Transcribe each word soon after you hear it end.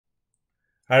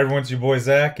Hi everyone, it's your boy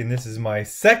Zach, and this is my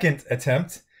second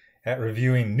attempt at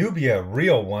reviewing Nubia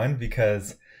Real One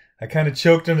because I kind of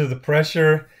choked under the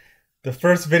pressure. The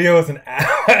first video was an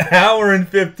hour and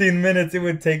 15 minutes. It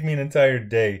would take me an entire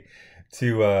day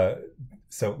to,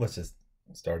 so let's just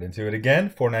start into it again.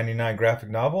 $4.99 graphic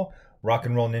novel, rock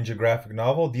and roll ninja graphic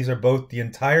novel. These are both the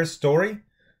entire story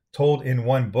told in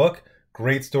one book.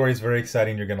 Great stories, very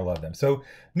exciting. You're going to love them. So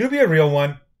Nubia Real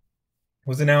One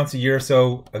was announced a year or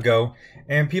so ago,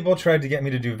 and people tried to get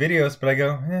me to do videos, but I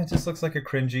go, it just looks like a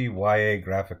cringy YA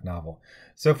graphic novel.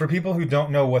 So for people who don't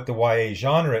know what the YA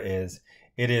genre is,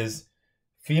 it is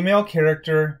female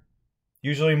character,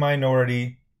 usually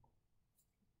minority,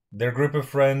 their group of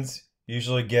friends,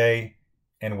 usually gay,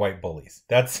 and white bullies.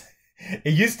 That's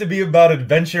it used to be about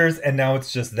adventures, and now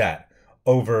it's just that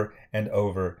over and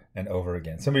over and over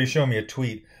again. Somebody showed me a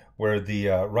tweet where the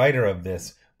writer of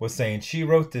this was saying she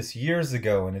wrote this years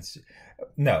ago, and it's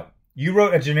no, you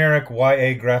wrote a generic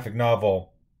YA graphic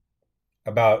novel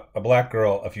about a black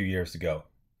girl a few years ago,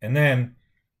 and then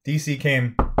DC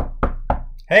came,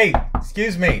 hey,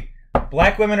 excuse me,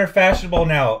 black women are fashionable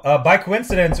now, by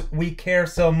coincidence we care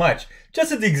so much.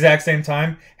 Just at the exact same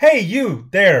time, hey, you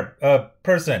there,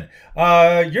 person,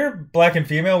 you're black and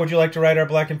female, would you like to write our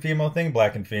black and female thing?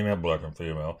 Black and female, black and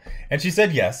female. And she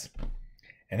said yes,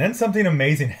 and then something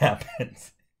amazing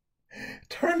happens.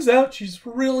 Turns out she's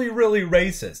really, really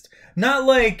racist. Not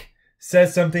like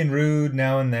says something rude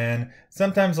now and then.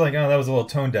 Sometimes like, oh, that was a little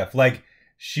tone deaf. Like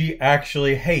she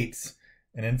actually hates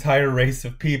an entire race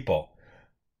of people.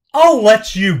 I'll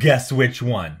let you guess which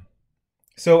one.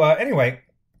 So anyway,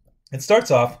 it starts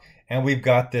off and we've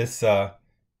got this,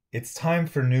 it's time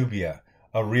for Nubia,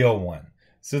 a real one.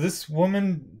 So this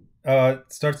woman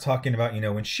starts talking about,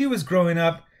 when she was growing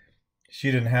up, she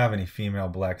didn't have any female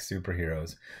black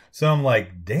superheroes. So I'm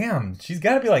like, damn, she's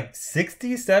got to be like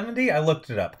 60, 70? I looked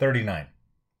it up, 39.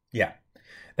 Yeah.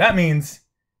 That means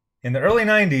in the early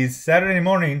 90s, Saturday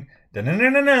morning, I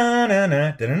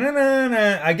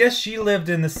guess she lived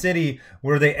in the city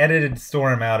where they edited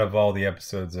Storm out of all the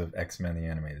episodes of X-Men, the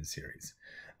animated series.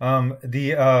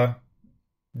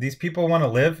 These people want to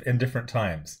live in different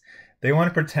times. They want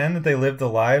to pretend that they live the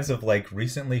lives of like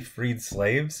recently freed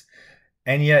slaves.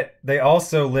 And yet they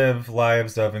also live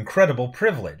lives of incredible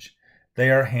privilege. They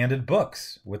are handed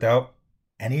books without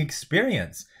any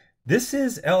experience. This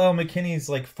is L.L. McKinney's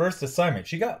like first assignment.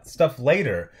 She got stuff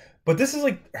later, but this is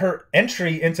like her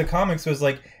entry into comics was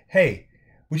like, hey,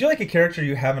 would you like a character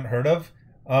you haven't heard of?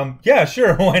 Yeah,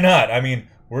 sure, why not? I mean,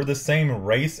 we're the same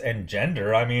race and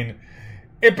gender. I mean,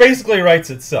 it basically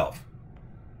writes itself.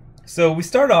 So we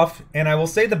start off, and I will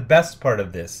say the best part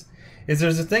of this is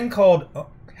there's a thing called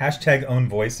hashtag own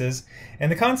voices,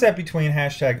 and the concept between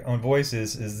hashtag own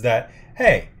voices is that,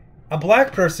 hey, a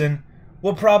black person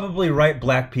will probably write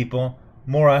black people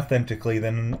more authentically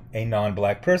than a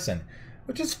non-black person,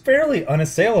 which is fairly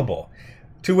unassailable,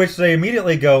 to which they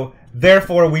immediately go,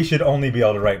 therefore we should only be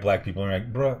able to write black people. And you're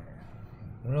like, bro,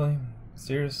 really?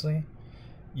 Seriously?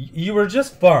 You were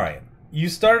just fine. You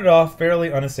started off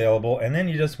fairly unassailable, and then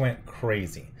you just went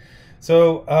crazy.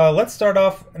 So let's start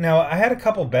off. Now, I had a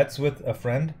couple bets with a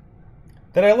friend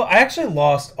that I actually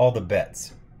lost all the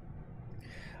bets.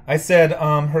 I said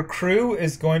her crew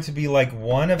is going to be like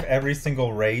one of every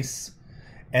single race,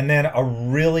 and then a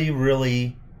really,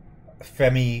 really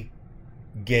femmy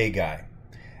gay guy.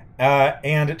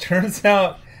 And it turns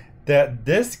out that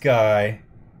this guy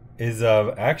is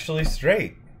actually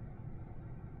straight.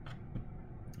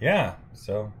 Yeah,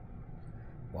 so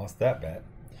lost that bet.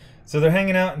 So they're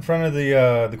hanging out in front of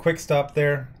the quick stop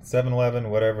there, 7-Eleven,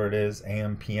 whatever it is,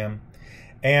 AM, PM.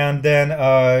 And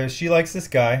then she likes this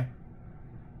guy.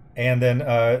 And then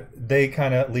they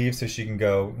kind of leave so she can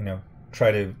go,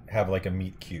 try to have like a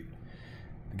meet cute.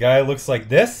 The guy looks like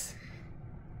this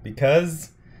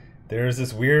because there's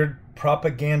this weird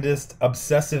propagandist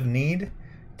obsessive need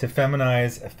to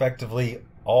feminize effectively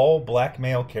all black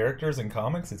male characters in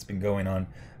comics. It's been going on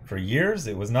for years.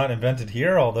 It was not invented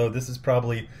here, although this is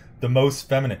probably the most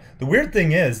feminine. The weird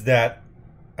thing is that,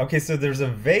 okay, so there's a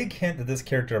vague hint that this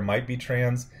character might be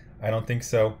trans. I don't think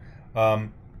so.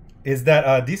 Is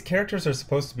that these characters are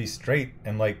supposed to be straight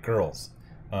and like girls.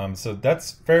 So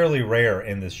that's fairly rare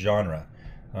in this genre.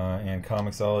 And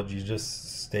comicsology,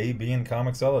 just stay being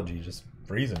comicsology, just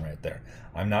freezing right there.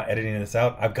 I'm not editing this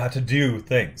out. I've got to do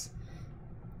things.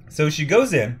 So she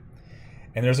goes in,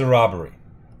 and there's a robbery.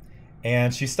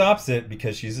 And she stops it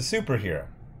because she's a superhero.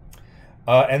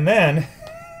 And then,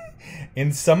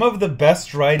 in some of the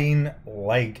best writing,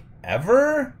 like,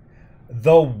 ever,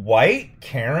 the white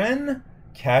Karen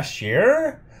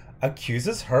cashier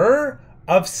accuses her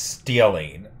of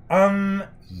stealing.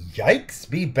 Yikes,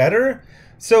 be better.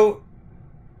 So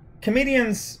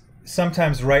comedians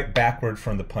sometimes write backward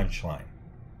from the punchline.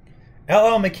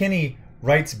 L.L. McKinney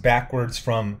writes backwards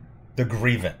from the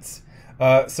grievance.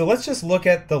 So let's just look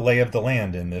at the lay of the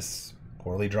land in this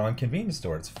poorly drawn convenience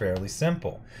store. It's fairly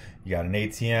simple. You got an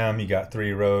ATM, you got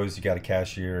 3 rows, you got a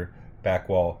cashier, back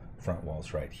wall, front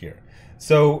wall's right here.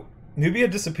 So Nubia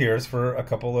disappears for a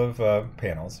couple of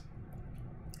panels,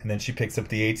 and then she picks up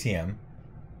the ATM.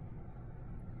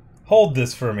 Hold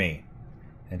this for me.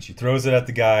 And she throws it at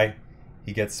the guy.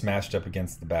 He gets smashed up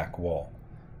against the back wall.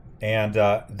 And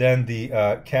then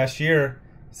the cashier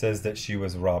says that she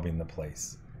was robbing the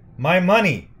place. My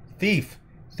money! Thief!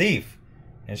 Thief!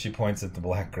 And she points at the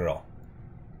black girl.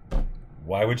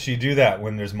 Why would she do that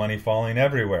when there's money falling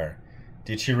everywhere?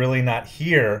 Did she really not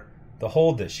hear the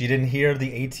hold it? She didn't hear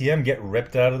the ATM get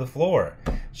ripped out of the floor.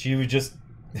 She was just...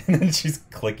 and then she's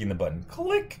clicking the button.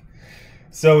 Click!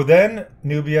 So then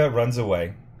Nubia runs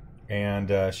away.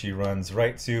 And she runs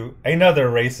right to another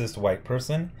racist white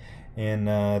person. In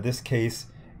this case,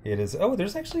 it is... oh,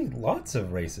 there's actually lots of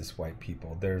racist white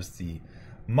people. There's the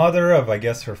mother of, I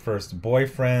guess, her first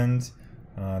boyfriend.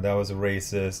 That was a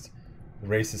racist. The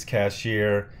racist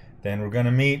cashier. Then we're going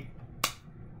to meet...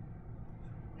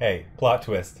 hey, plot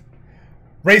twist.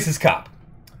 Racist cop.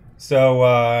 So,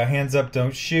 hands up,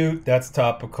 don't shoot. That's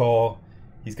topical.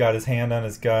 He's got his hand on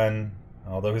his gun.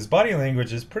 Although his body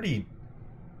language is pretty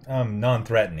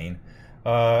non-threatening.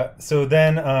 So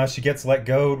then she gets let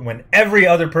go when every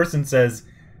other person says,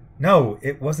 no,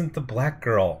 it wasn't the black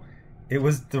girl. It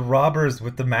was the robbers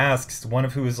with the masks, one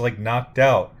of who was like knocked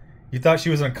out. You thought she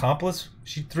was an accomplice?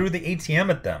 She threw the ATM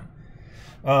at them.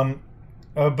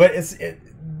 But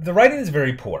the writing is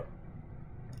very poor.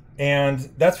 And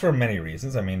that's for many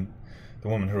reasons. I mean, the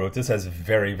woman who wrote this has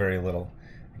very, very little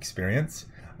experience.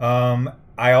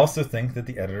 I also think that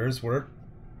the editors were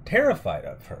terrified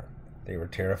of her. They were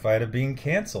terrified of being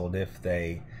canceled if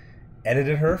they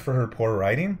edited her for her poor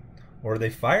writing, or they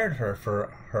fired her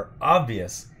for her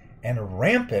obvious and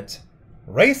rampant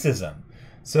racism.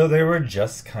 So they were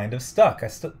just kind of stuck.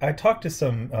 I talked to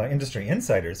some industry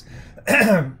insiders,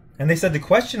 and they said the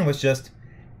question was just,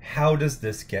 how does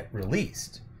this get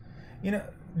released? You know,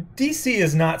 DC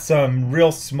is not some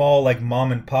real small, like,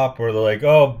 mom and pop where they're like,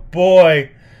 oh boy,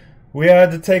 we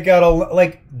had to take out a...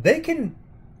 like, they can...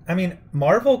 I mean,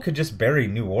 Marvel could just bury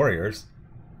New Warriors.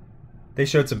 They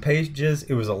showed some pages.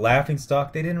 It was a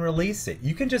laughingstock. They didn't release it.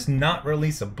 You can just not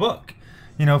release a book,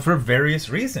 you know, for various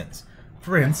reasons.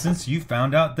 For instance, you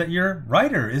found out that your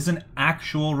writer is an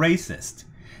actual racist.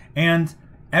 And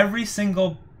every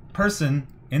single person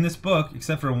in this book,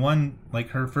 except for one, like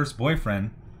her first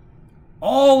boyfriend,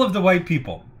 all of the white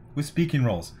people with speaking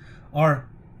roles are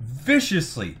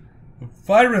viciously,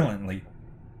 virulently,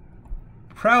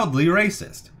 proudly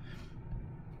racist.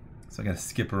 So I gotta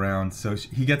skip around. So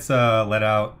he gets let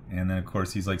out, and then of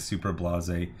course he's like super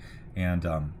blasé and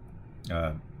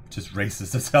just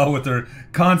racist as hell with her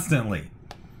constantly.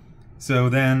 So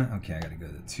then, okay, I gotta go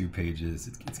to the 2 pages.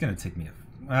 It's gonna take me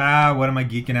what am I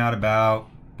geeking out about?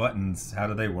 Buttons, how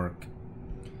do they work?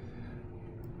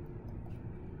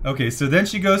 Okay, so then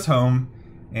she goes home,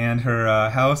 and her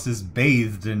house is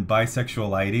bathed in bisexual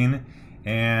lighting,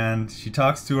 and she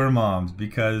talks to her mom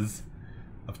because,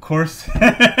 of course,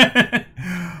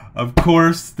 of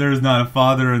course, there's not a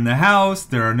father in the house.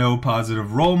 There are no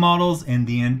positive role models in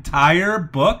the entire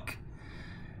book.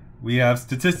 We have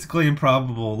statistically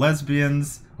improbable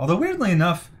lesbians, although weirdly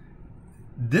enough,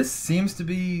 this seems to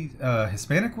be a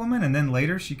Hispanic woman, and then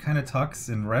later she kind of talks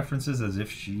in references as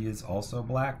if she is also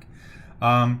black.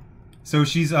 So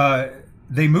she's,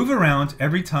 they move around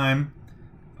every time.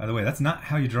 By the way, that's not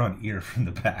how you draw an ear from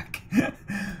the back.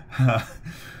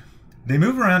 They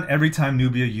move around every time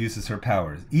Nubia uses her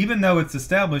powers, even though it's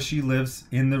established she lives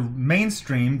in the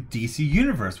mainstream DC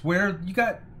universe, where you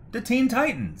got the Teen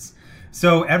Titans.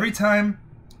 So every time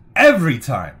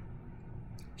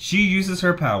she uses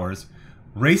her powers,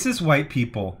 racist white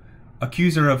people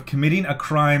accuse her of committing a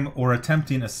crime or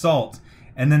attempting assault,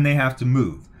 and then they have to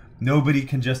move. Nobody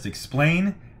can just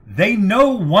explain. They know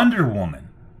Wonder Woman.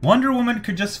 Wonder Woman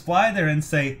could just fly there and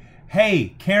say,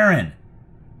 hey, Karen,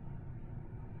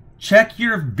 check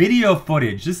your video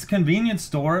footage. This convenience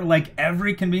store, like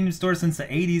every convenience store since the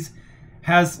 80s,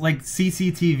 has like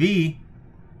CCTV.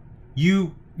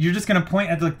 You're just gonna point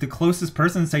at like the closest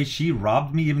person and say she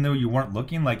robbed me even though you weren't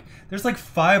looking. Like there's like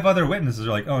 5 other witnesses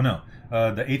are like, oh no,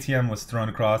 the ATM was thrown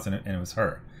across and it was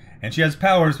her. And she has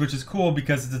powers, which is cool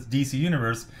because it's a DC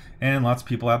universe and lots of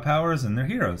people have powers and they're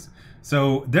heroes.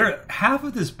 So half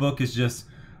of this book is just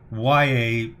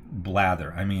YA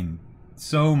blather. I mean,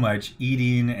 so much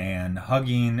eating and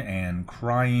hugging and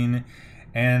crying.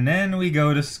 And then we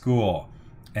go to school.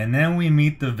 And then we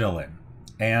meet the villain.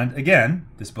 And again,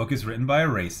 this book is written by a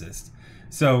racist.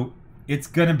 So it's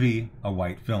going to be a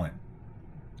white villain.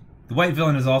 The white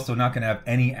villain is also not going to have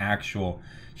any actual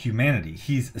humanity.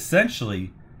 He's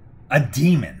essentially a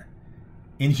demon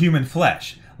in human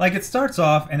flesh. Like, it starts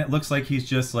off and it looks like he's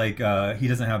just like, he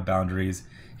doesn't have boundaries.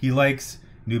 He likes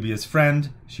Nubia's friend.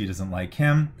 She doesn't like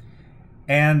him.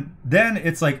 And then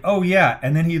it's like, oh yeah,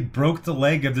 and then he broke the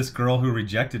leg of this girl who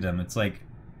rejected him. It's like,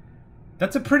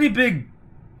 that's a pretty big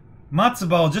matzo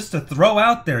ball just to throw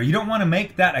out there. You don't want to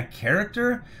make that a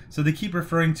character. So they keep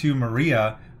referring to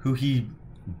Maria, who he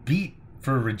beat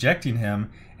for rejecting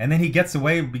him. And then he gets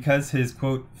away because his,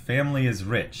 quote, family is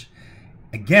rich.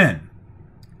 Again,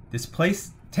 this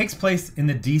place takes place in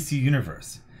the DC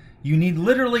universe. You need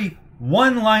literally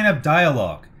one line of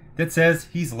dialogue that says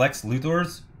he's Lex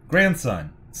Luthor's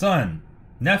grandson, son,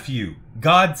 nephew,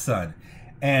 godson.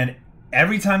 And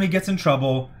every time he gets in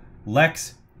trouble,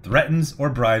 Lex threatens or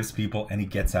bribes people and he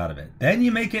gets out of it. Then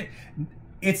you make it,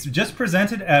 it's just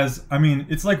presented as, I mean,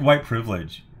 it's like white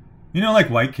privilege. You know, like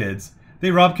white kids.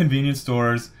 They rob convenience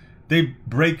stores. They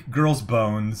break girls'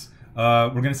 bones. We're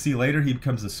going to see later he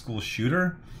becomes a school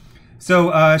shooter. So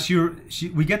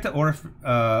we get the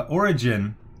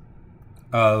origin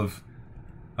of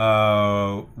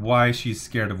why she's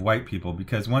scared of white people.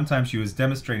 Because one time she was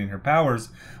demonstrating her powers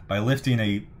by lifting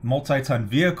a multi-ton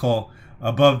vehicle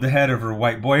above the head of her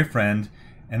white boyfriend.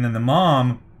 And then the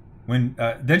mom,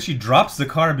 then she drops the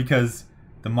car because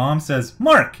the mom says,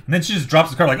 Mark! And then she just drops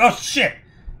the car like, oh shit!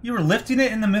 You were lifting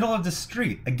it in the middle of the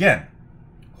street. Again,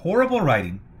 horrible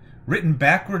writing, written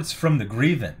backwards from the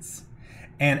grievance.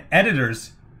 And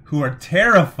editors who are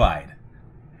terrified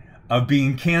of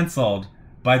being canceled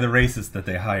by the racists that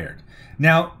they hired.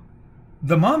 Now,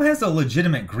 the mom has a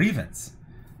legitimate grievance.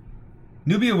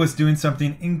 Nubia was doing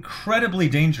something incredibly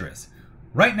dangerous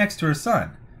right next to her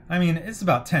son. I mean, it's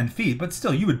about 10 feet, but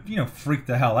still, you would, freak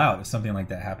the hell out if something like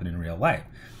that happened in real life.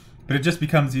 But it just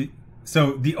becomes...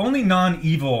 So the only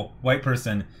non-evil white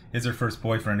person is her first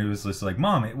boyfriend, who was just like,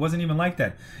 Mom, it wasn't even like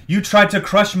that. You tried to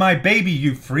crush my baby,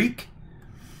 you freak!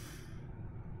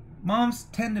 Moms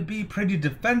tend to be pretty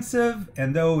defensive,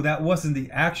 and though that wasn't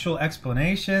the actual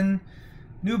explanation,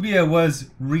 Nubia was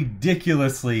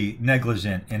ridiculously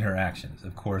negligent in her actions.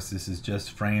 Of course, this is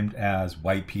just framed as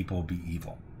white people be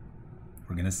evil.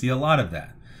 We're going to see a lot of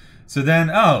that. So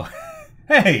then, oh,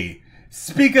 hey,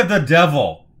 speak of the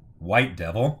devil, white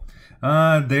devil.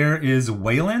 There is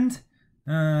Wayland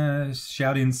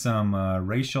shouting some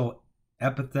racial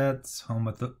epithets,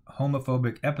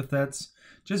 homophobic epithets,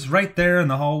 just right there in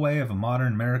the hallway of a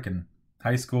modern American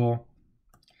high school.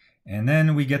 And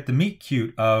then we get the meet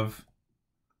cute of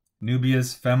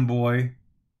Nubia's femboy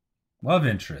love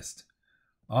interest,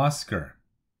 Oscar.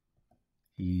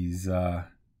 He's got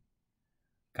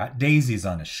daisies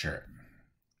on his shirt.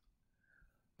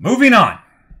 Moving on.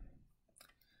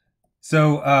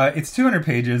 So it's 200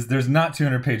 pages. There's not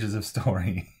 200 pages of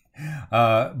story.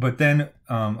 But then,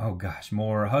 oh gosh,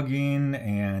 more hugging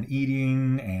and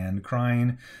eating and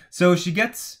crying. So she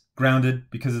gets grounded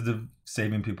because of the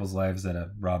saving people's lives at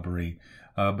a robbery.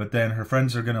 But then her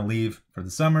friends are going to leave for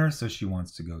the summer, so she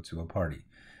wants to go to a party.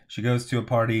 She goes to a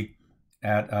party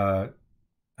at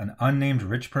an unnamed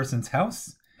rich person's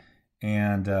house.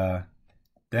 And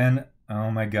then,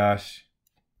 oh my gosh,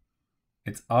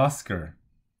 it's Oscar.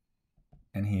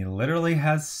 And he literally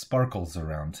has sparkles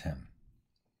around him.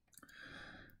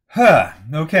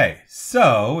 Okay,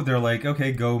 so they're like,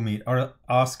 okay, go meet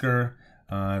Oscar.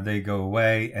 They go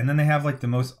away. And then they have like the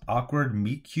most awkward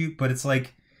meet cute. But it's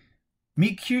like,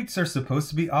 meet cutes are supposed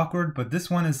to be awkward. But this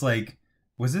one is like,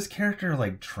 was this character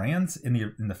like trans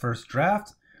in the first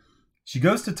draft? She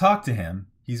goes to talk to him.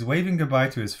 He's waving goodbye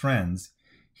to his friends.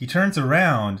 He turns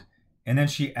around. And then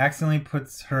she accidentally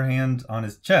puts her hand on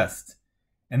his chest.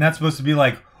 And that's supposed to be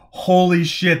like, holy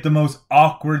shit, the most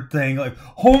awkward thing. Like,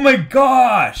 oh my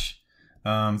gosh!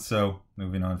 So,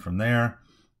 moving on from there.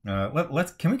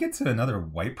 Can we get to another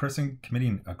white person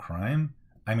committing a crime?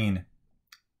 I mean,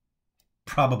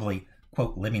 probably,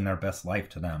 quote, living their best life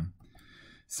to them.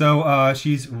 So,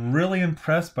 she's really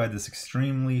impressed by this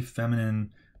extremely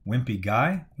feminine, wimpy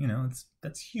guy.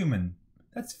 That's human.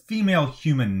 That's female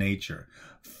human nature.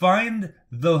 Find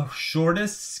the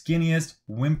shortest, skinniest,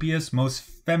 wimpiest, most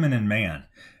feminine man.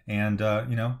 And,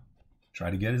 try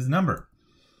to get his number.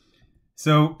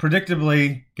 So,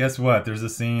 predictably, guess what? There's a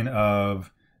scene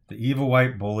of the evil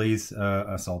white bullies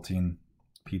assaulting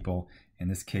people. In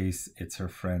this case, it's her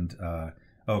friend.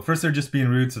 First they're just being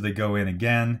rude, so they go in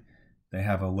again. They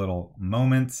have a little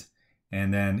moment.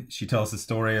 And then she tells the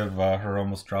story of her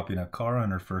almost dropping a car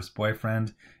on her first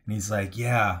boyfriend. And he's like,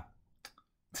 yeah,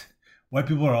 white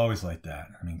people are always like that.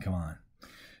 I mean, come on.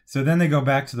 So then they go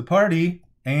back to the party,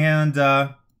 and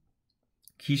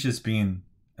Keisha's being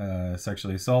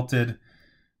sexually assaulted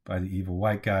by the evil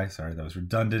white guy. Sorry, that was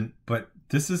redundant. But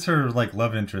this is her like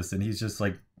love interest, and he's just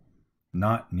like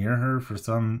not near her for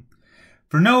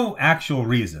no actual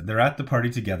reason. They're at the party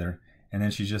together, and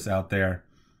then she's just out there,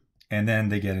 and then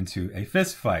they get into a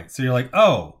fist fight. So you're like,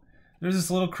 oh, there's this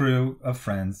little crew of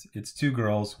friends. It's 2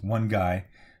 girls, 1 guy.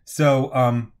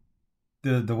 So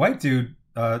the white dude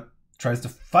tries to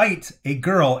fight a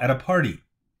girl at a party.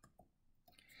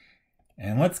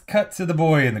 And let's cut to the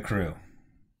boy in the crew.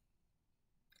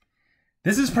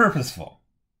 This is purposeful.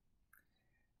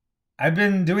 I've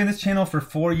been doing this channel for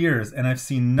 4 years, and I've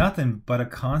seen nothing but a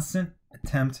constant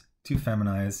attempt to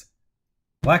feminize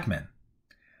black men.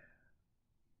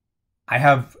 I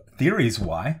have theories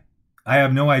why. I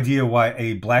have no idea why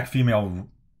a black female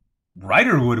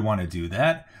writer would want to do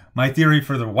that. My theory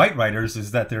for the white writers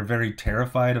is that they're very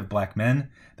terrified of black men.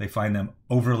 They find them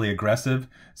overly aggressive,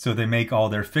 so they make all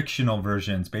their fictional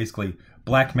versions basically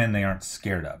black men they aren't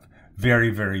scared of. Very,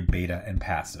 very beta and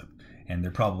passive. And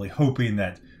they're probably hoping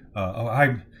that,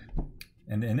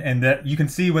 and that you can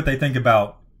see what they think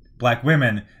about black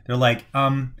women. They're like,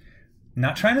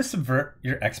 not trying to subvert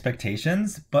your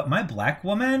expectations, but my black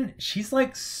woman, she's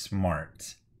like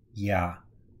smart. Yeah.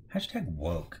 Hashtag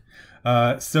woke.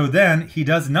 So then he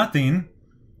does nothing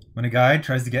when a guy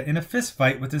tries to get in a fist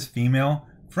fight with his female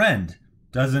friend.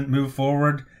 Doesn't move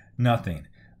forward, nothing.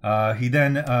 He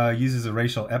then uses a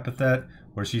racial epithet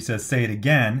where she says, say it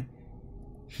again.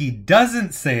 He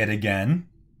doesn't say it again.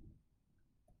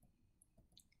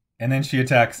 And then she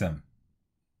attacks him.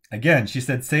 Again, she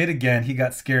said, say it again. He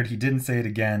got scared. He didn't say it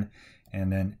again.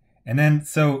 And then,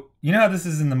 so you know how this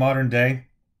is in the modern day?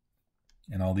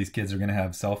 And all these kids are going to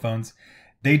have cell phones.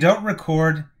 They don't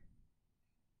record.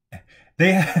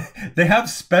 They have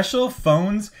special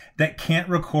phones that can't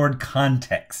record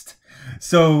context.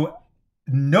 So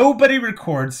nobody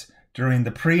records during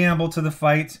the preamble to the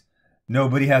fight.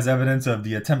 Nobody has evidence of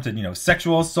the attempted,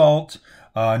 sexual assault.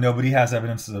 Nobody has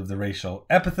evidence of the racial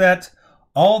epithet.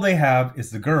 All they have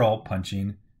is the girl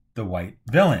punching the white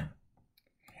villain.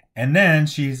 And then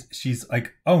she's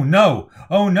like, oh no.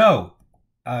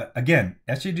 Again,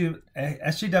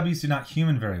 SJWs do not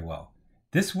human very well.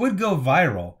 This would go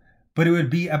viral, but it would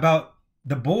be about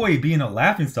the boy being a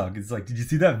laughingstock. It's like, did you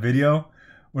see that video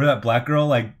where that black girl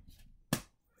like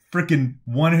freaking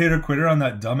one-hitter quitter on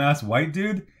that dumbass white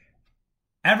dude?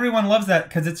 Everyone loves that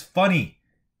because it's funny.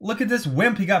 Look at this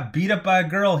wimp. He got beat up by a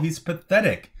girl. He's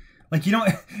pathetic. Like,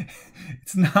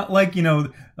 it's not like,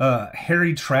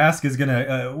 Harry Trask is going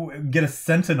to get a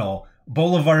sentinel.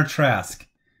 Bolivar Trask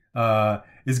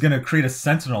is going to create a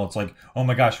sentinel. It's like, oh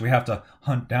my gosh, we have to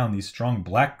hunt down these strong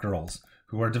black girls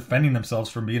who are defending themselves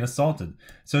from being assaulted.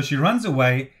 So she runs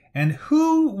away, and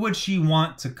who would she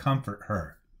want to comfort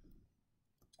her?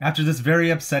 After this very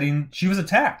upsetting, she was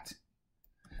attacked.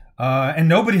 And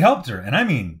nobody helped her. And I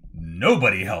mean,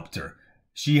 nobody helped her.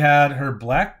 She had her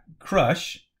black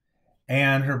crush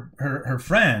and her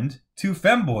friend, 2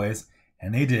 femboys,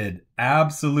 and they did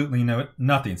absolutely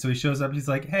nothing. So he shows up. He's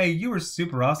like, hey, you were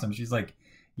super awesome. She's like,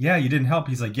 yeah, you didn't help.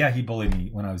 He's like, yeah, he bullied me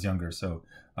when I was younger, so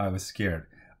I was scared.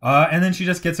 And then she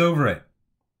just gets over it.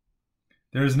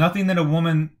 There's nothing that a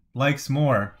woman likes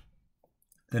more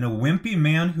than a wimpy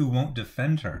man who won't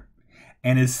defend her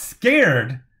and is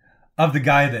scared of the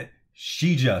guy that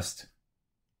she just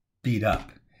beat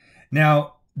up.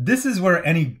 Now, this is where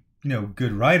any,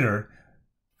 good writer,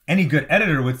 any good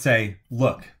editor would say,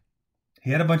 look,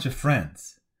 he had a bunch of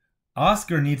friends.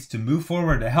 Oscar needs to move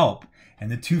forward to help,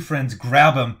 and the 2 friends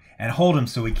grab him and hold him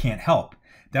so he can't help.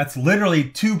 That's literally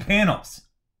 2 panels.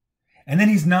 And then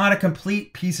he's not a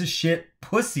complete piece of shit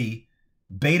pussy,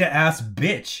 beta-ass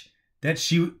bitch that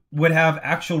she would have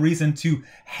actual reason to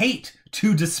hate,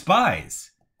 to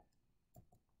despise.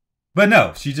 But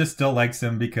no, she just still likes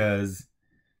him because,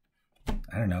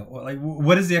 I don't know, like,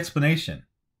 what is the explanation?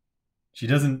 She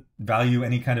doesn't value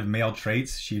any kind of male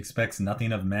traits. She expects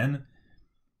nothing of men.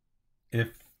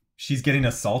 If she's getting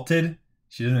assaulted,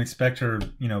 she doesn't expect her,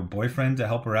 boyfriend to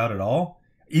help her out at all.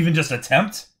 Even just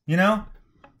attempt,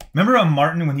 Remember on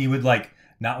Martin when he would like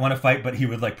not want to fight, but he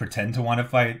would like pretend to want to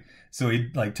fight? So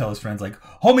he'd like tell his friends like,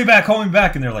 hold me back.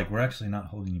 And they're like, we're actually not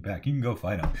holding you back. You can go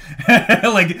fight him.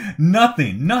 Like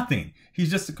nothing. He's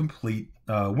just a complete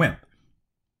wimp.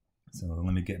 So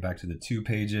let me get back to the 2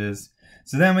 pages.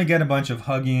 So then we get a bunch of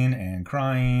hugging and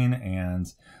crying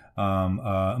and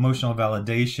emotional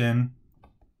validation.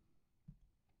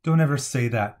 Don't ever say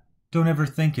that Don't ever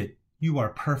think it. You are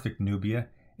perfect, Nubia.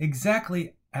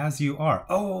 Exactly as you are.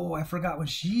 Oh, I forgot when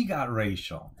she got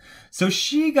racial. So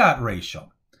she got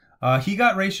racial. He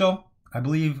got racial, I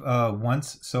believe,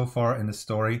 once so far in the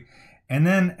story. And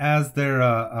then as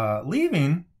they're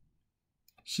leaving,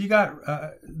 she got...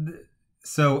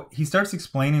 so he starts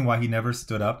explaining why he never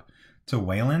stood up to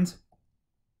Wayland.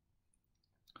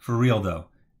 For real, though,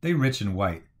 they rich and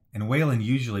white. And Wayland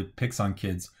usually picks on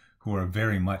kids who are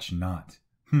very much not.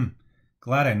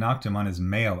 Glad I knocked him on his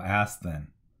Mayo ass then.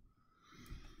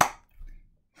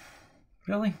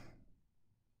 Really?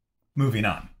 Moving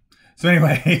on. So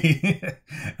anyway,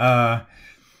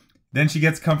 then she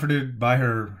gets comforted by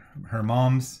her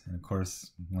moms. And of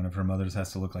course, one of her mothers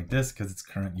has to look like this because it's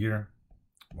current year.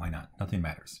 Why not? Nothing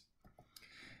matters.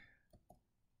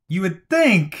 You would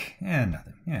think,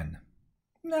 nothing.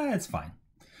 Nah, it's fine.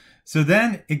 So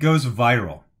then it goes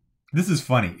viral. This is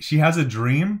funny. She has a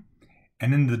dream,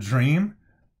 and in the dream,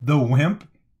 the wimp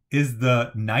is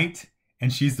the knight,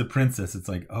 and she's the princess. It's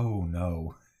like, oh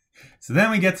no. So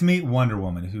then we get to meet Wonder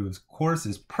Woman, who, of course,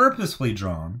 is purposefully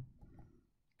drawn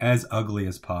as ugly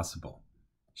as possible.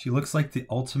 She looks like the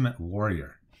ultimate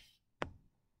warrior.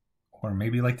 Or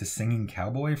maybe like the singing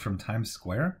cowboy from Times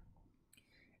Square.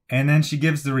 And then she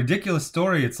gives the ridiculous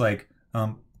story. It's like,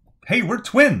 hey, we're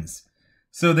twins.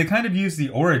 So they kind of use the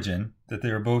origin that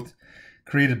they were both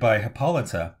created by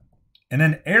Hippolyta. And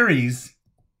then Ares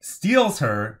steals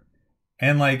her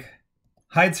and like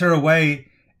hides her away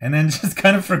and then just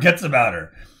kind of forgets about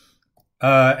her.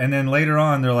 And then later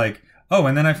on, they're like, oh,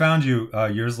 and then I found you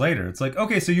years later. It's like,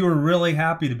 okay, so you were really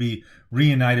happy to be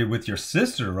reunited with your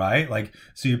sister, right? Like,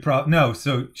 so you no,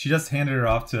 so she just handed her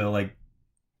off to like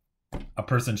a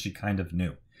person she kind of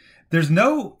knew. There's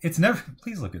no, it's never,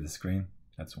 please look at the screen.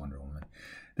 That's Wonder Woman.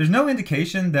 There's no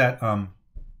indication that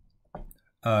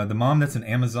the mom that's an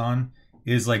Amazon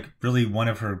is like really one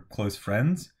of her close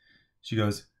friends. She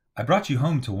goes, I brought you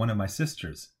home to one of my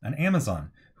sisters, an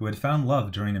Amazon who had found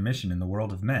love during a mission in the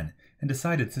world of men and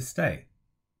decided to stay.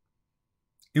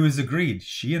 It was agreed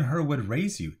she and her would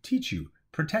raise you, teach you,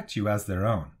 protect you as their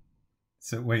own.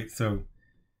 So wait, so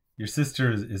your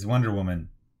sister is Wonder Woman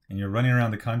and you're running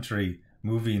around the country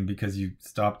moving because you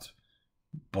stopped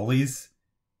bullies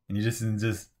and you just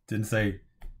didn't say,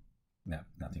 no,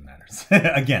 nothing matters.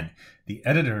 Again, the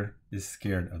editor is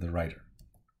scared of the writer.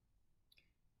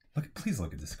 Please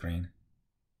look at the screen.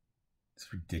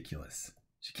 It's ridiculous.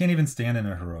 She can't even stand in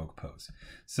a heroic pose.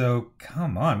 So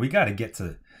come on, we got to get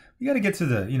to the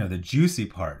the juicy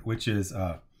part, which is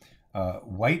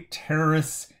white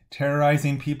terrorists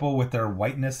terrorizing people with their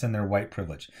whiteness and their white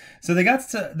privilege. So they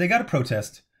got a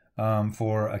protest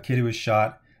for a kid who was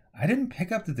shot. I didn't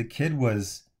pick up that the kid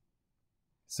was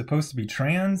supposed to be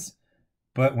trans,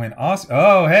 but when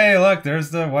oh hey look,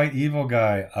 there's the white evil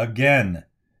guy again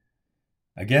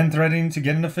threatening to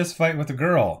get in a fist fight with a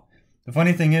girl. The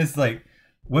funny thing is, like,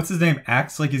 what's his name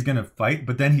acts like he's gonna fight,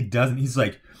 but then he doesn't. He's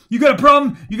like, you got a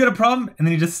problem, and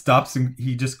then he just stops and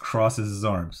he just crosses his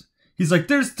arms. He's like,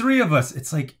 there's 3 of us.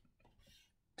 It's like,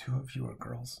 2 of you are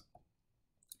girls.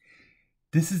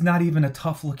 This is not even a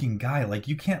tough looking guy. Like,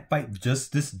 you can't fight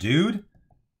just this dude.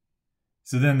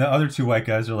 So then the other 2 white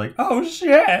guys are like, oh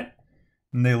shit,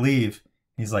 and they leave.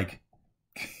 He's like,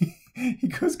 he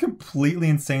goes completely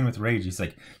insane with rage. He's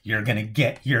like, you're gonna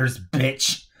get yours,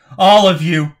 bitch. All of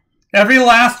you. Every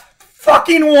last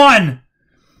fucking one.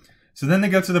 So then they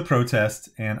go to the protest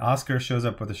and Oscar shows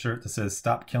up with a shirt that says,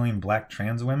 stop killing black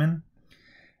trans women.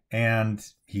 And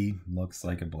he looks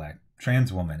like a black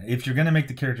trans woman. If you're going to make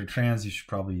the character trans, you should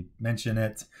probably mention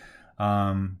it.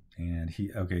 So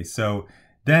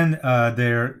then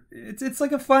it's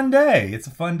like a fun day. It's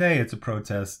a fun day. It's a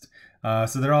protest.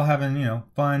 So they're all having,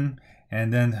 fun.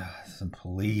 And then some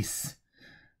police,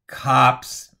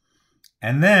 cops.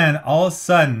 And then all of a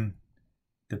sudden,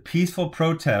 the peaceful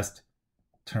protest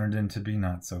turned into be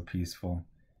not so peaceful.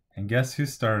 And guess who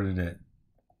started it?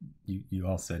 You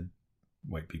all said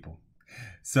white people.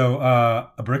 So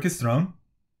a brick is thrown.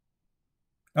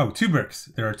 Oh, 2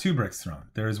 bricks. There are 2 bricks thrown.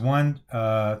 There is one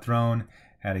thrown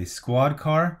at a squad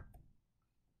car.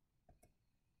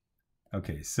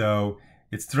 Okay, so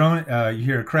it's thrown. You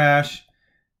hear a crash.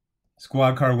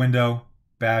 Squad car window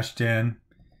bashed in.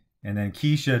 And then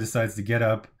Keisha decides to get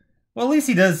up. Well, at least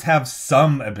he does have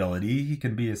some ability. He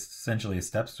can be essentially a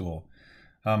step stool.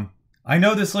 I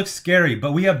know this looks scary,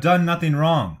 but we have done nothing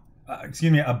wrong.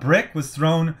 A brick was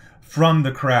thrown from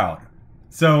the crowd.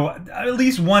 So at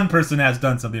least one person has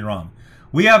done something wrong.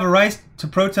 We have a right to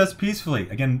protest peacefully.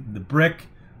 Again, the brick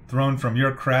thrown from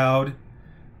your crowd.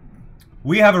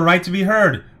 We have a right to be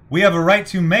heard. We have a right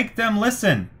to make them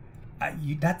listen.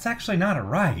 that's actually not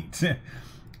right.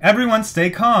 Everyone stay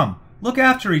calm. Look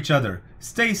after each other.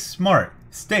 Stay smart.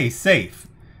 Stay safe.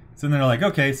 So then they're like,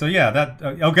 okay, so yeah,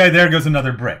 okay, there goes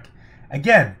another brick.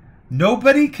 Again,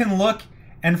 nobody can look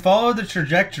and follow the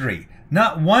trajectory.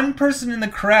 Not one person in the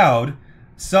crowd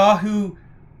saw who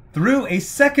threw a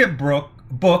second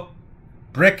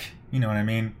brick, you know what I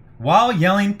mean, while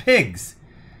yelling pigs.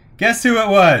 Guess who it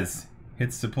was?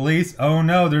 Hits the police. Oh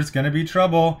no, there's gonna be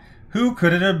trouble. Who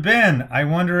could it have been? I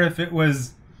wonder if it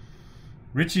was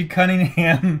Richie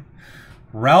Cunningham,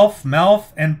 Ralph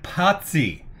Malph, and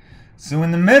Patsy. So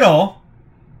in the middle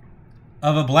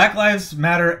of a Black Lives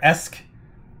Matter-esque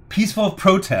peaceful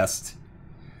protest,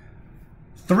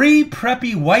 3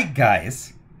 preppy white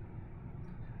guys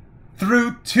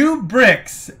threw 2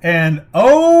 bricks, and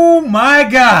oh my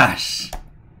gosh!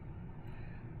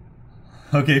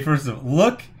 Okay, first of all,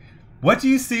 look. What do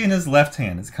you see in his left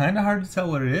hand? It's kind of hard to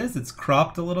tell what it is. It's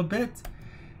cropped a little bit.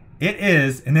 It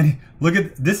is, and then look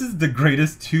at, this is the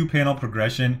greatest 2-panel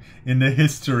progression in the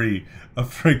history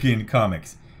of freaking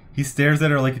comics. He stares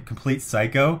at her like a complete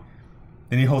psycho,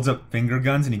 then he holds up finger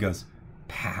guns and he goes,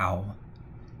 pow.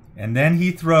 And then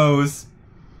he throws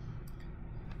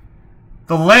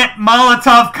the Lent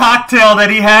Molotov cocktail that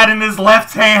he had in his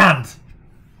left hand.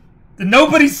 That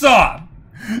nobody saw.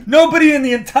 Nobody in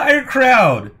the entire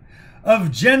crowd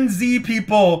of Gen Z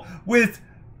people with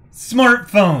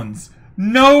smartphones.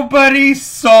 Nobody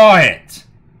saw it.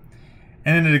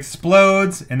 And then it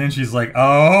explodes, and then she's like,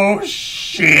 oh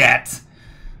shit.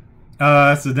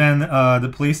 So then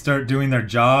the police start doing their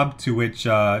job, to which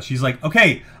she's like,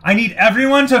 okay, I need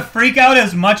everyone to freak out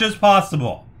as much as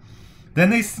possible.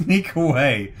 Then they sneak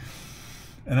away.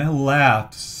 And I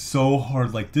laughed so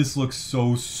hard, like, this looks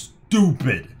so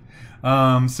stupid.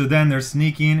 So then they're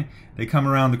sneaking. They come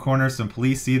around the corner, some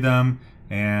police see them,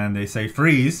 and they say,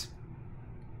 freeze.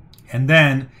 And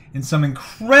then, in some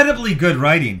incredibly good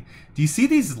writing, do you see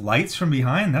these lights from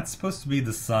behind? That's supposed to be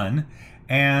the sun.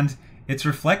 And it's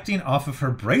reflecting off of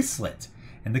her bracelet.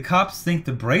 And the cops think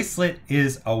the bracelet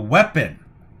is a weapon.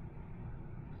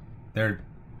 They're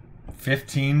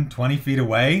 15, 20 feet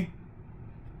away.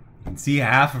 You can see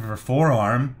half of her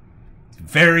forearm. It's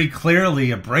very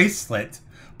clearly a bracelet.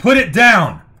 Put it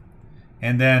down!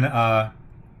 And then,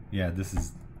 yeah, this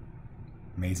is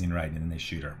amazing writing. And they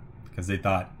shoot her because they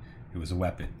thought it was a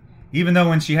weapon. Even though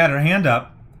when she had her hand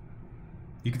up,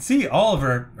 you could see all of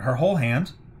her whole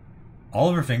hand, all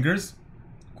of her fingers,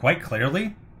 quite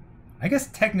clearly. I guess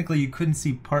technically you couldn't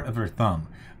see part of her thumb,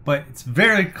 but it's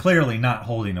very clearly not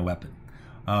holding a weapon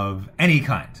of any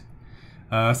kind.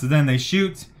 So then they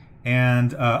shoot,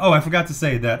 and oh, I forgot to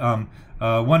say that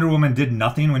Wonder Woman did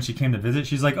nothing when she came to visit.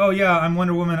 She's like, oh yeah, I'm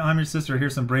Wonder Woman, I'm your sister,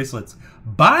 here's some bracelets.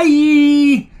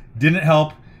 Bye! Didn't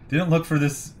help. Didn't look for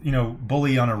this, you know,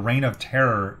 bully on a reign of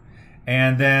terror.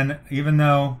 And then, even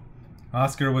though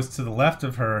Oscar was to the left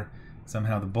of her,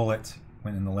 somehow the bullet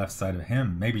went in the left side of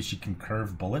him. Maybe she can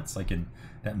curve bullets like in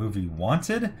that movie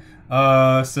Wanted.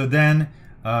 So then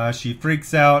she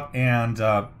freaks out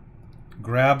and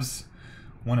grabs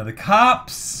one of the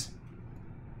cops,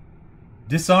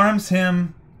 disarms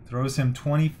him, throws him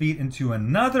 20 feet into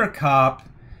another cop,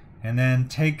 and then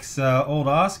takes old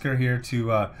Oscar here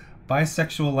to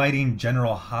Bisexual Lighting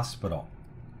General Hospital.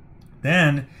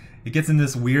 Then it gets in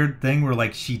this weird thing where,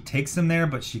 like, she takes him there,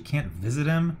 but she can't visit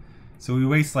him. So we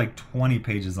waste like 20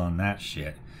 pages on that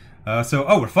shit.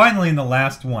 Oh, we're finally in the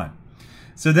last one.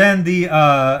 So then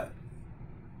the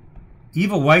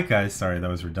evil white guys, sorry, that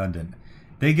was redundant.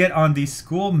 They get on the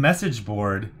school message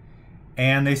board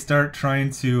and they start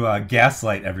trying to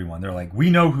gaslight everyone. They're like, we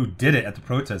know who did it at the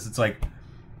protest. It's like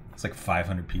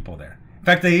 500 people there. In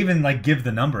fact, they even like give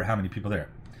the number how many people there.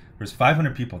 There's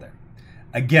 500 people there.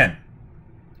 Again,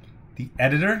 the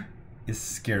editor is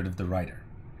scared of the writer.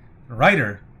 The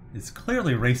writer is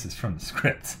clearly racist from the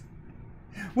script.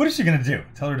 What is she going to do?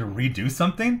 Tell her to redo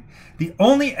something? The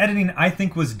only editing I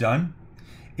think was done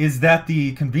is that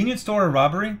the convenience store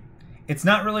robbery, it's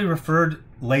not really referred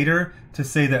later to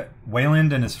say that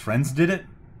Wayland and his friends did it.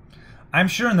 I'm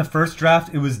sure in the first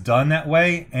draft it was done that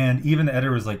way, and even the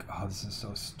editor was like, oh, this is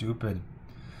so stupid.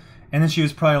 And then she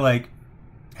was probably like,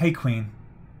 hey, Queen,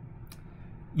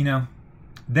 you know,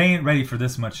 they ain't ready for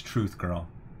this much truth, girl.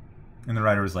 And the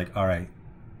writer was like, all right,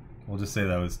 we'll just say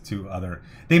that was two other.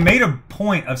 They made a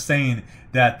point of saying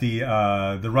that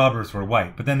the robbers were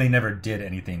white, but then they never did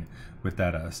anything with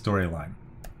that storyline.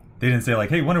 They didn't say like,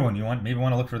 hey, Wonder Woman, you maybe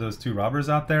want to look for those two robbers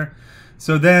out there?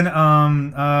 So then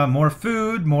more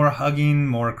food, more hugging,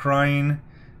 more crying.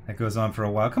 That goes on for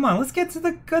a while. Come on, let's get to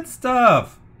the good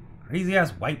stuff. Crazy ass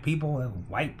white people,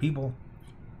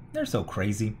 they're so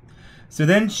crazy. So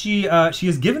then she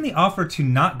is given the offer to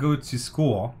not go to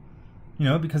school, you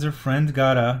know, because her friend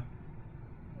got a...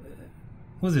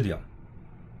 What was the deal?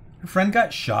 Her friend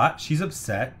got shot. She's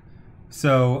upset.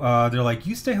 So they're like,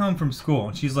 you stay home from school.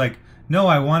 And she's like, no,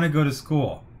 I want to go to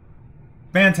school.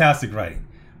 Fantastic writing.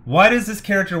 Why does this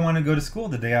character want to go to school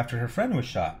the day after her friend was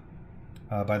shot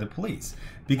by the police?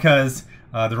 Because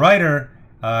the writer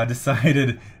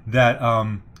decided that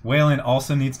Wayland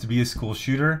also needs to be a school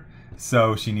shooter,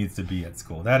 so she needs to be at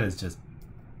school. That is just,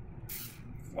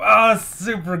 wow,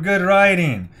 super good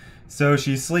writing. So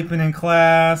she's sleeping in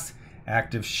class,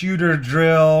 active shooter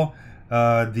drill.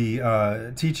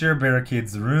 The teacher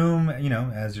barricades the room, you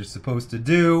know, as you're supposed to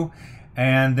do.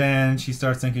 And then she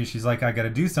starts thinking, she's like, I got to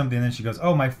do something. And then she goes,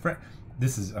 oh, my friend,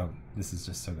 this is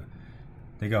just so good.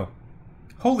 They go,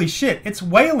 holy shit, it's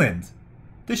Wayland.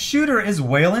 The shooter is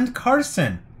Wayland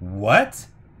Carson. What?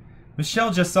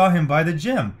 Michelle just saw him by the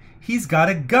gym. He's got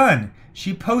a gun.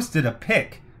 She posted a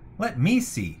pic. Let me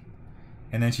see.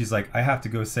 And then she's like, I have to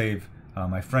go save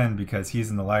my friend because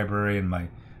he's in the library and my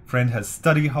friend has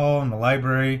study hall in the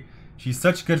library. She's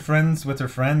such good friends with her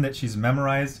friend that she's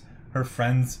memorized her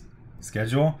friend's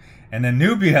schedule. And then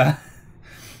Nubia,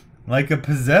 like a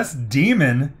possessed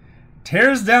demon,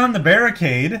 tears down the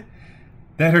barricade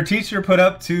that her teacher put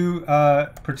up to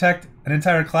protect an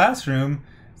entire classroom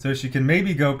so she can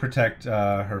maybe go protect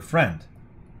her friend.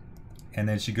 And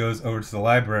then she goes over to the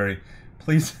library.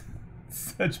 Please,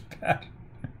 such bad.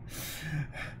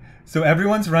 So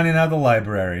everyone's running out of the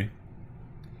library.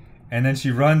 And then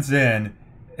she runs in.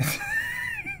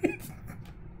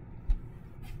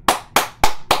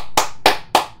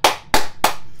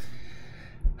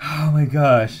 Oh my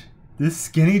gosh. This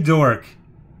skinny dork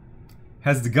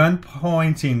has the gun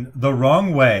pointing the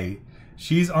wrong way.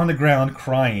 She's on the ground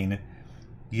crying.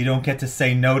 You don't get to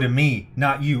say no to me,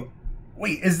 not you.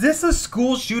 Wait, is this a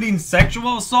school shooting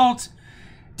sexual assault?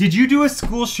 Did you do a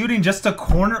school shooting just to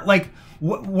corner? Like,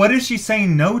 what is she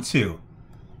saying no to?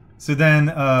 So then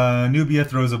Nubia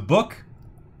throws a book,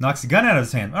 knocks the gun out of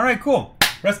his hand. All right, cool.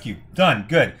 Rescue. Done.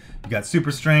 Good. You got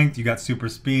super strength. You got super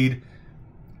speed.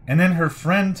 And then her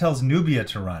friend tells Nubia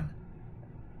to run.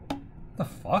 What the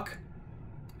fuck?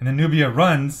 And then Nubia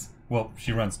runs. Well,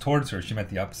 she runs towards her. She meant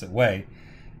the opposite way.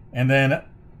 And then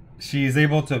she's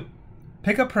able to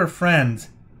pick up her friend,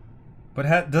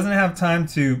 but doesn't have time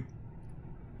to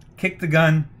kick the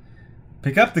gun,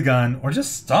 pick up the gun, or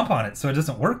just stomp on it so it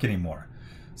doesn't work anymore.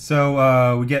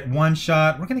 So we get one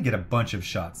shot. We're going to get a bunch of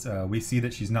shots. We see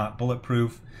that she's not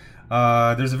bulletproof.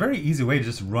 There's a very easy way to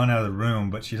just run out of the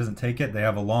room, but she doesn't take it. They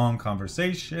have a long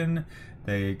conversation.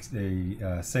 They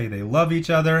say they love each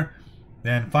other.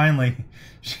 Then finally,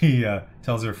 she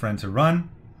tells her friend to run.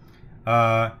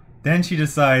 Then she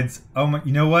decides, oh,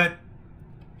 you know what?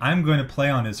 I'm going to play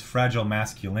on his fragile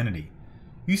masculinity.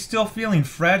 You still feeling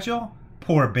fragile?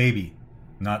 Poor baby.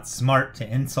 Not smart to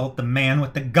insult the man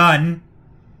with the gun.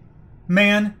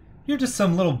 Man, you're just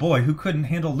some little boy who couldn't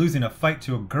handle losing a fight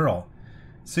to a girl.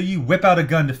 So you whip out a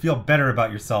gun to feel better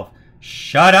about yourself.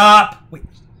 Shut up! Wait,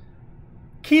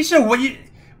 Keisha,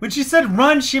 when she said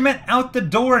run, she meant out the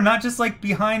door, not just like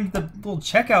behind the little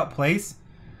checkout place.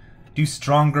 Do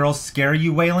strong girls scare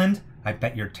you, Wayland? I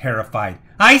bet you're terrified.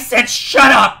 I said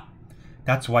shut up!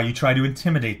 That's why you try to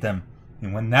intimidate them.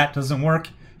 And when that doesn't work,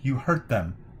 you hurt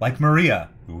them. Like Maria,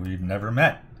 who we've never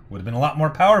met. Would have been a lot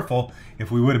more powerful if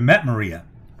we would have met Maria.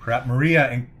 Perhaps Maria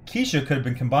and Keisha could have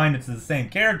been combined into the same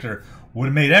character. Would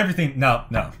have made everything... No.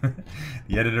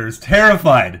 The editor is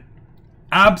terrified.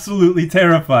 Absolutely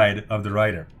terrified of the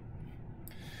writer.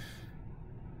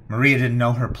 Maria didn't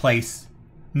know her place.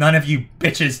 None of you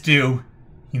bitches do.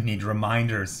 You need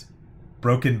reminders.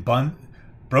 Broken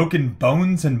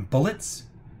bones and bullets?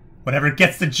 Whatever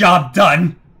gets the job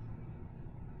done.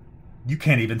 You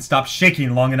can't even stop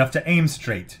shaking long enough to aim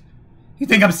straight. You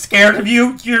think I'm scared of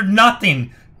you? You're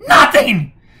nothing.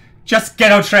 Nothing! Just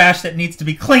ghetto trash that needs to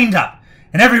be cleaned up.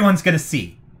 And everyone's gonna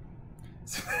see.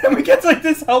 So then we get like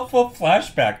this helpful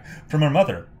flashback from her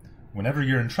mother. Whenever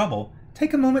you're in trouble,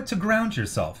 take a moment to ground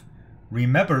yourself.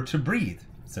 Remember to breathe,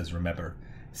 says Remember.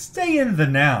 Stay in the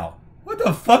now. What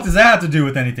the fuck does that have to do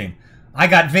with anything? I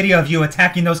got video of you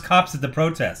attacking those cops at the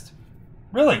protest.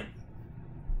 Really?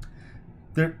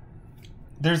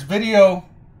 There's video.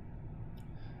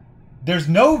 There's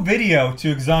no video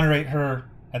to exonerate her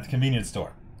at the convenience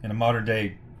store. In a modern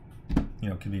day,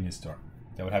 convenience store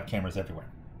that would have cameras everywhere.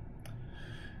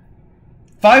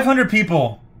 500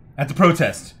 people at the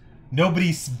protest.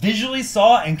 Nobody visually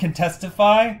saw and can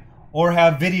testify or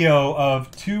have video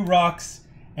of 2 rocks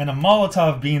and a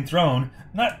Molotov being thrown.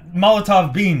 Not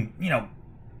Molotov being,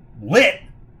 lit.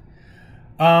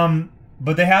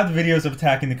 But they have the videos of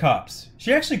attacking the cops.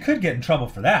 She actually could get in trouble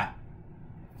for that.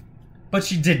 But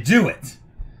she did do it.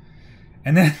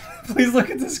 And then, please look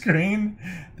at the screen.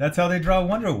 That's how they draw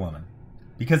Wonder Woman.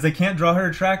 Because they can't draw her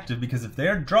attractive. Because if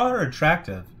they draw her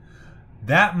attractive,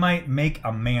 that might make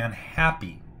a man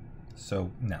happy.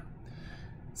 So, no.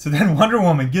 So then Wonder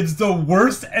Woman gives the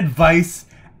worst advice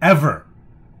ever.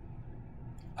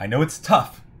 I know it's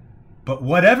tough, but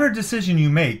whatever decision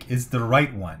you make is the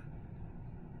right one.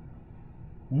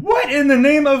 What in the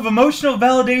name of emotional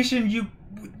validation you...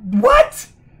 What?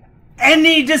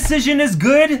 Any decision is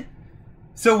good?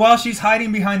 So while she's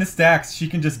hiding behind the stacks, she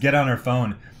can just get on her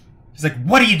phone. She's like,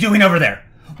 what are you doing over there?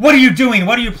 What are you doing?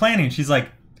 What are you planning? She's like,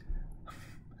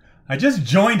 I just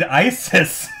joined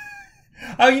ISIS.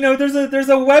 You know, there's a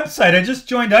website. I just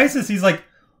joined ISIS. He's like,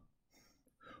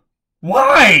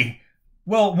 why?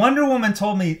 Well, Wonder Woman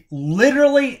told me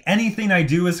literally anything I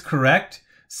do is correct.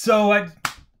 So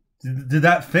did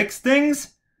that fix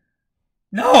things?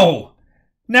 No.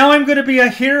 Now I'm going to be a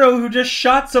hero who just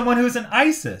shot someone who's in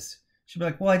ISIS. She'd be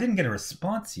like, well, I didn't get a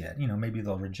response yet. You know, maybe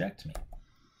they'll reject me.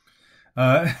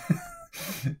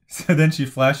 So then she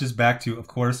flashes back to, of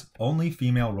course, only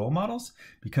female role models,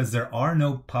 because there are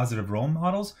no positive role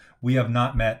models. We have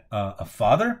not met a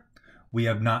father. We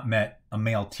have not met a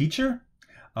male teacher.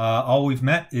 All we've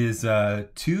met is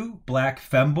 2 black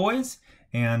femboys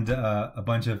and a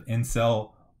bunch of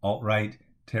incel, alt-right,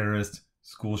 terrorist,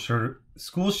 school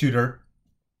shooter,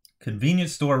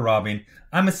 convenience store robbing.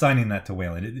 I'm assigning that to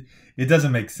Wayland. It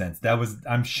doesn't make sense.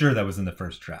 I'm sure that was in the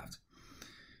first draft.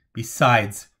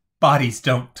 Besides, bodies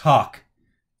don't talk.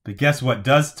 But guess what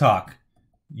does talk?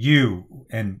 You.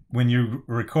 And when you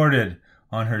recorded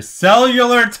on her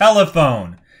cellular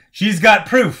telephone, she's got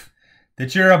proof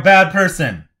that you're a bad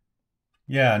person.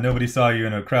 Yeah, nobody saw you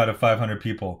in a crowd of 500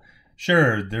 people.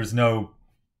 Sure, there's no,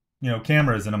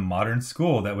 cameras in a modern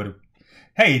school that would have...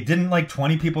 Hey, didn't like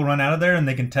 20 people run out of there and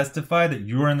they can testify that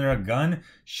you were in there a gun,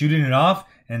 shooting it off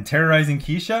and terrorizing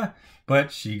Keisha?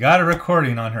 But she got a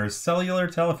recording on her cellular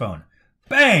telephone.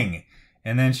 Bang!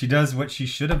 And then she does what she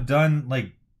should have done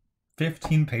like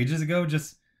 15 pages ago.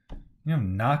 Just,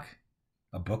 knock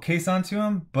a bookcase onto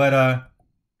him. But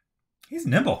he's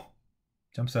nimble.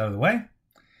 Jumps out of the way.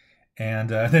 And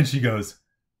then she goes,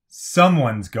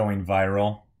 someone's going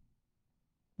viral.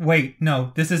 Wait,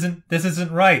 no, this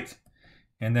isn't right.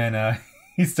 And then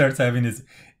he starts having his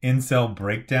incel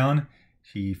breakdown.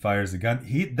 She fires a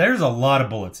gun. There's a lot of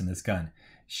bullets in this gun.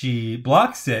 She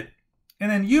blocks it. And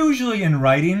then usually in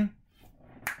writing,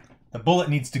 the bullet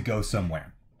needs to go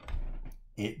somewhere.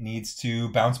 It needs to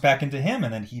bounce back into him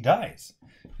and then he dies.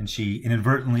 And she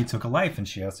inadvertently took a life and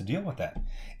she has to deal with that.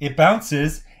 It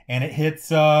bounces and it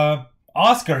hits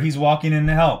Oscar. He's walking in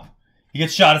to help. He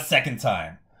gets shot a second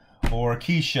time. Or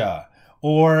Keisha.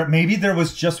 Or maybe there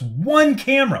was just one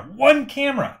camera,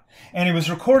 and it was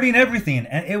recording everything,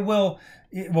 and it will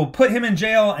put him in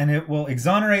jail, and it will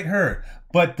exonerate her.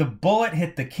 But the bullet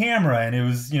hit the camera, and it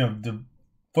was, the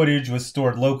footage was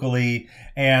stored locally,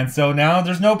 and so now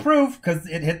there's no proof because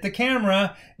it hit the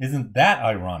camera. Isn't that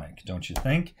ironic, don't you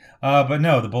think? But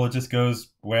no, the bullet just goes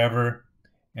wherever,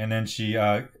 and then she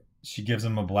gives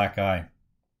him a black eye.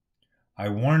 I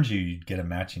warned you you'd get a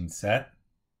matching set.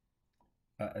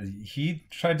 He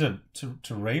tried to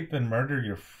rape and murder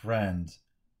your friend,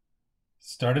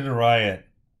 started a riot,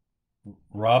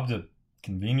 robbed a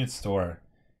convenience store,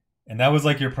 and that was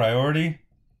like your priority?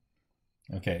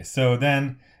 Okay, so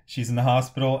then she's in the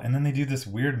hospital, and then they do this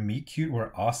weird meet cute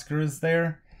where Oscar is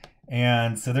there,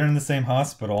 and so they're in the same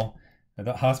hospital,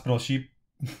 the hospital she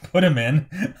put him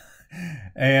in.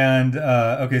 And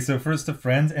okay, so first the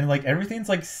friends, and like everything's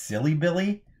like silly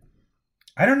Billy.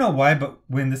 I don't know why, but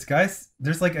when this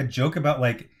there's like a joke about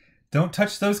like, don't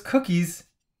touch those cookies.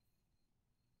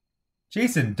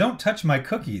 Jason, don't touch my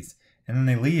cookies. And then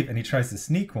they leave and he tries to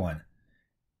sneak one.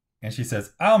 And she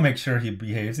says, I'll make sure he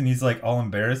behaves. And he's like all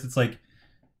embarrassed. It's like,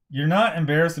 you're not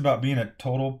embarrassed about being a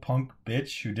total punk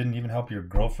bitch who didn't even help your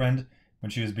girlfriend when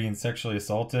she was being sexually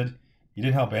assaulted. You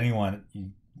didn't help anyone.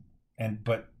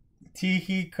 But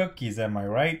tee-hee cookies, am I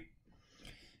right?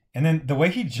 And then the way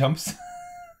he jumps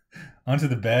onto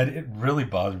the bed, it really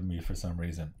bothered me for some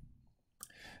reason.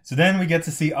 So then we get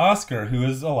to see Oscar, who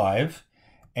is alive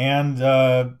and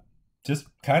just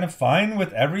kind of fine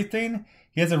with everything.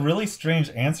 He has a really strange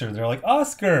answer. They're like,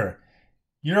 Oscar,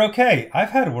 you're okay.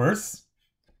 I've had worse.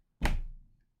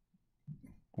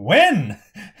 When?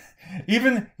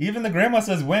 Even the grandma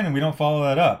says when, and we don't follow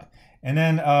that up. And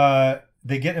then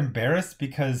they get embarrassed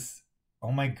because,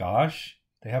 oh my gosh,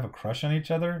 they have a crush on each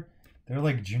other. They're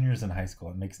like juniors in high school.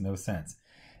 It makes no sense.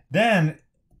 Then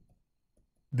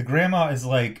the grandma is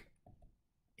like,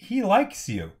 he likes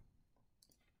you.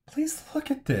 Please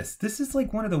look at this. This is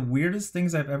like one of the weirdest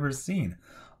things I've ever seen.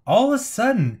 All of a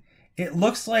sudden, it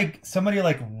looks like somebody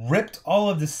like ripped all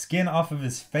of the skin off of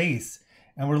his face,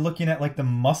 and we're looking at like the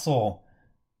muscle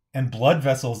and blood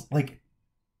vessels. Like,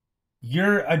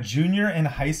 you're a junior in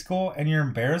high school and you're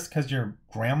embarrassed because your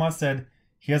grandma said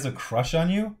he has a crush on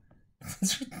you.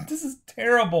 This is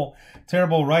terrible,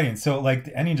 terrible writing. So like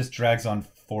the ending just drags on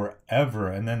forever,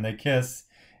 and then they kiss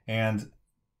and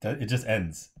it just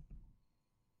ends.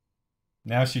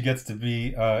 Now she gets to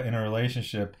be in a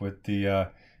relationship with the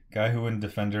guy who wouldn't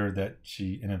defend her that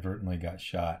she inadvertently got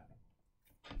shot.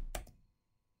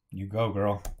 You go,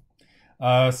 girl.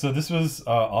 So this was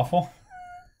awful.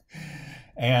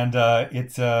 And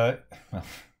it's, well,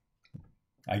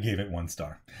 I gave it 1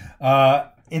 star.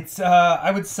 It's,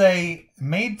 I would say,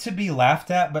 made to be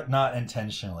laughed at, but not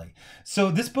intentionally.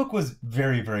 So this book was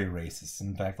very, very racist.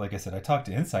 In fact, like I said, I talked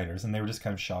to insiders and they were just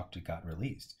kind of shocked it got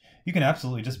released. You can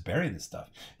absolutely just bury this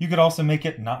stuff. You could also make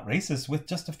it not racist with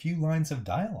just a few lines of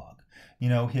dialogue. You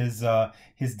know, his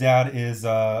dad is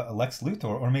Lex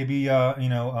Luthor, or maybe, you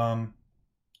know,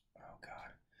 oh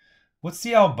God, what's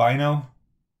the albino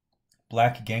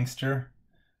black gangster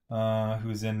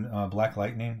who's in Black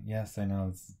Lightning? Yes, I know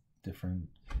it's different.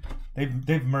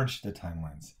 They've merged the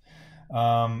timelines.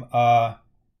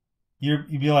 You'd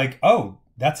be like, oh,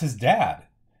 that's his dad.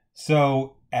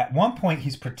 So at one point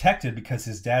he's protected because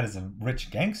his dad is a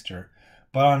rich gangster,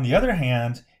 but on the other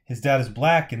hand, his dad is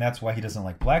black and that's why he doesn't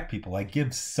like black people. Like,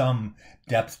 give some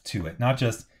depth to it, not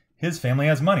just his family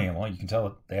has money. Well, you can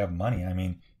tell they have money. I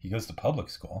mean, he goes to public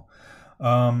school,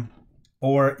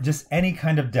 or just any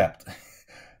kind of depth.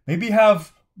 Maybe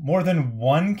have more than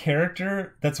one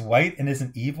character that's white and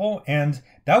isn't evil. And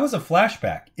that was a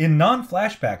flashback. In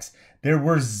non-flashbacks, there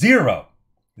were zero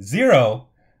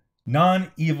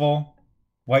non-evil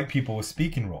white people with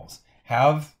speaking roles.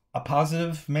 Have a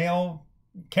positive male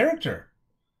character,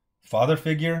 father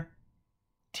figure,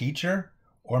 teacher,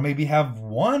 or maybe have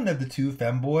one of the 2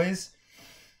 femboys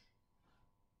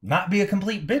not be a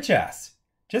complete bitch ass.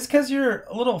 Just because you're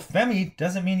a little femmy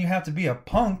doesn't mean you have to be a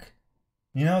punk.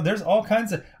 You know, there's all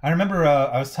kinds of... I remember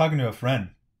I was talking to a friend,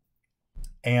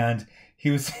 and he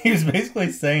was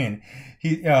basically saying,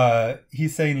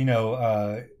 he's saying, you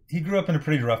know, he grew up in a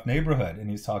pretty rough neighborhood, and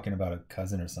he's talking about a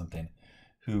cousin or something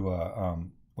who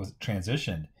was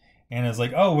transitioned. And it's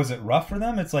like, oh, was it rough for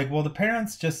them? It's like, well, the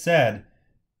parents just said,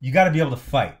 you got to be able to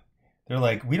fight. They're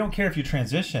like, we don't care if you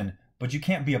transition, but you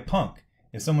can't be a punk.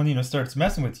 If someone, you know, starts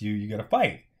messing with you, you got to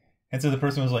fight. And so the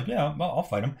person was like, yeah, well, I'll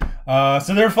fight him.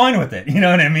 So they're fine with it. You know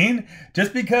what I mean?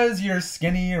 Just because you're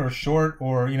skinny or short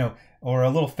or, you know, or a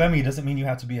little femmy doesn't mean you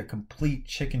have to be a complete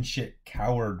chicken shit,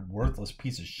 coward, worthless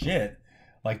piece of shit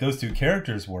like those 2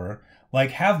 characters were.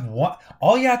 Like, have one...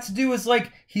 All you have to do is,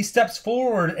 like, he steps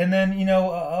forward and then, you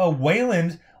know,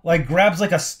 Wayland, like, grabs,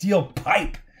 like, a steel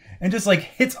pipe and just, like,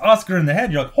 hits Oscar in the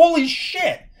head. You're like, holy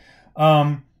shit!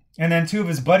 And then 2 of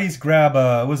his buddies grab,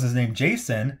 what was his name,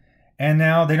 Jason... And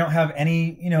now they don't have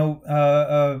any, you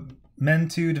know, men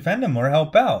to defend him or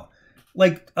help out.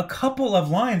 Like, a couple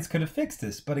of lines could have fixed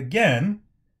this. But again,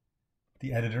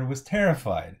 the editor was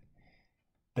terrified.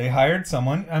 They hired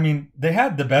someone. I mean, they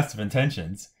had the best of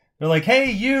intentions. They're like, hey,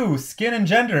 you, skin and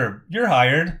gender, you're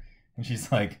hired. And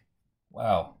she's like,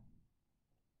 wow,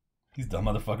 these dumb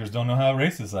motherfuckers don't know how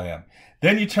racist I am.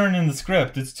 Then you turn in the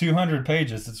script. It's 200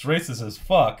 pages. It's racist as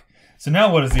fuck. So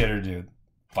now what does the editor do?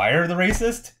 Fire the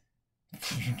racist?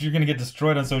 You're going to get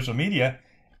destroyed on social media.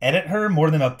 Edit her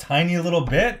more than a tiny little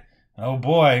bit? Oh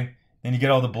boy. Then you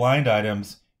get all the blind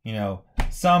items. You know,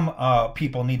 some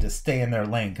people need to stay in their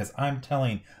lane because I'm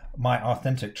telling my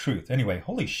authentic truth. Anyway,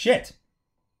 holy shit.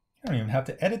 I don't even have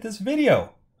to edit this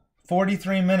video.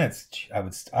 43 minutes.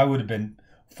 I would have been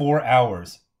 4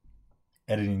 hours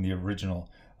editing the original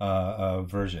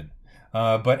version.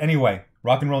 But anyway,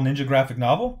 Rock and Roll Ninja graphic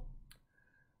novel.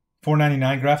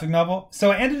 $4.99 graphic novel.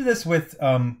 So I ended this with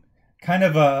kind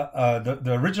of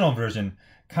the original version,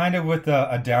 kind of with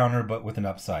a downer, but with an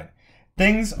upside.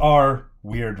 Things are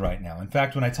weird right now. In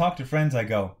fact, when I talk to friends, I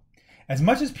go, as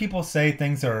much as people say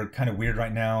things are kind of weird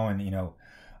right now, and you know,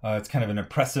 it's kind of an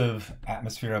oppressive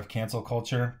atmosphere of cancel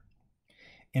culture,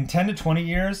 in 10 to 20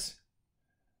 years,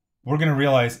 we're going to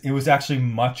realize it was actually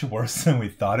much worse than we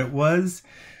thought it was.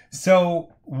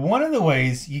 So one of the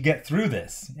ways you get through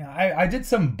this, I did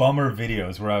some bummer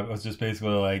videos where I was just basically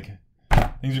like,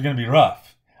 things are going to be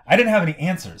rough. I didn't have any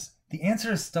answers. The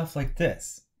answer is stuff like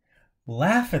this.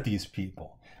 Laugh at these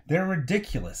people. They're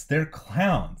ridiculous. They're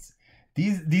clowns.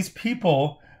 These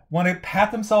people want to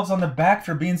pat themselves on the back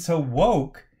for being so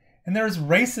woke, and they're as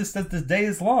racist as the day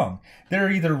is long.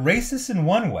 They're either racist in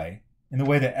one way, in the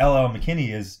way that L.L.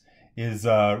 McKinney is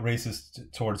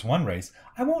racist towards one race.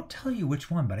 I won't tell you which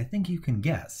one, but I think you can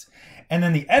guess. And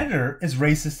then the editor is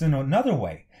racist in another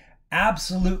way.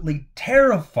 Absolutely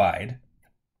terrified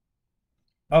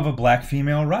of a black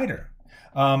female writer.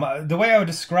 The way I would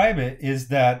describe it is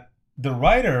that the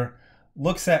writer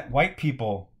looks at white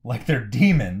people like they're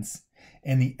demons,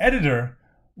 and the editor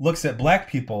looks at black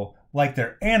people like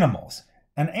they're animals.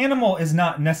 An animal is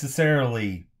not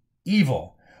necessarily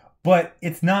evil, but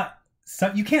it's not,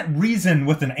 you can't reason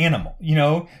with an animal, you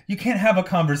know? You can't have a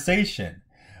conversation.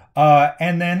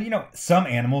 And then, you know, some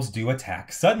animals do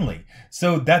attack suddenly.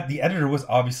 So that the editor was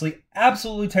obviously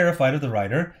absolutely terrified of the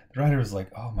writer. The writer was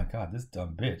like, oh my God, this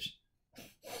dumb bitch.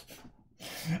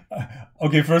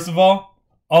 Okay, first of all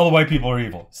the white people are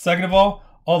evil. Second of all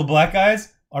the black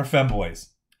guys are femboys.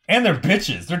 And they're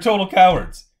bitches. They're total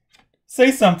cowards.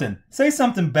 Say something. Say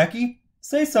something, Becky.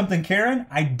 Say something, Karen.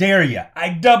 I dare you. I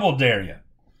double dare you.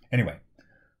 Anyway,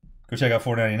 go check out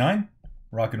 $4.99,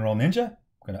 Rock and Roll Ninja.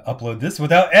 I'm going to upload this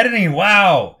without editing.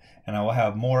 Wow. And I will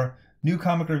have more new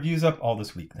comic reviews up all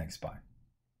this week. Thanks. Bye.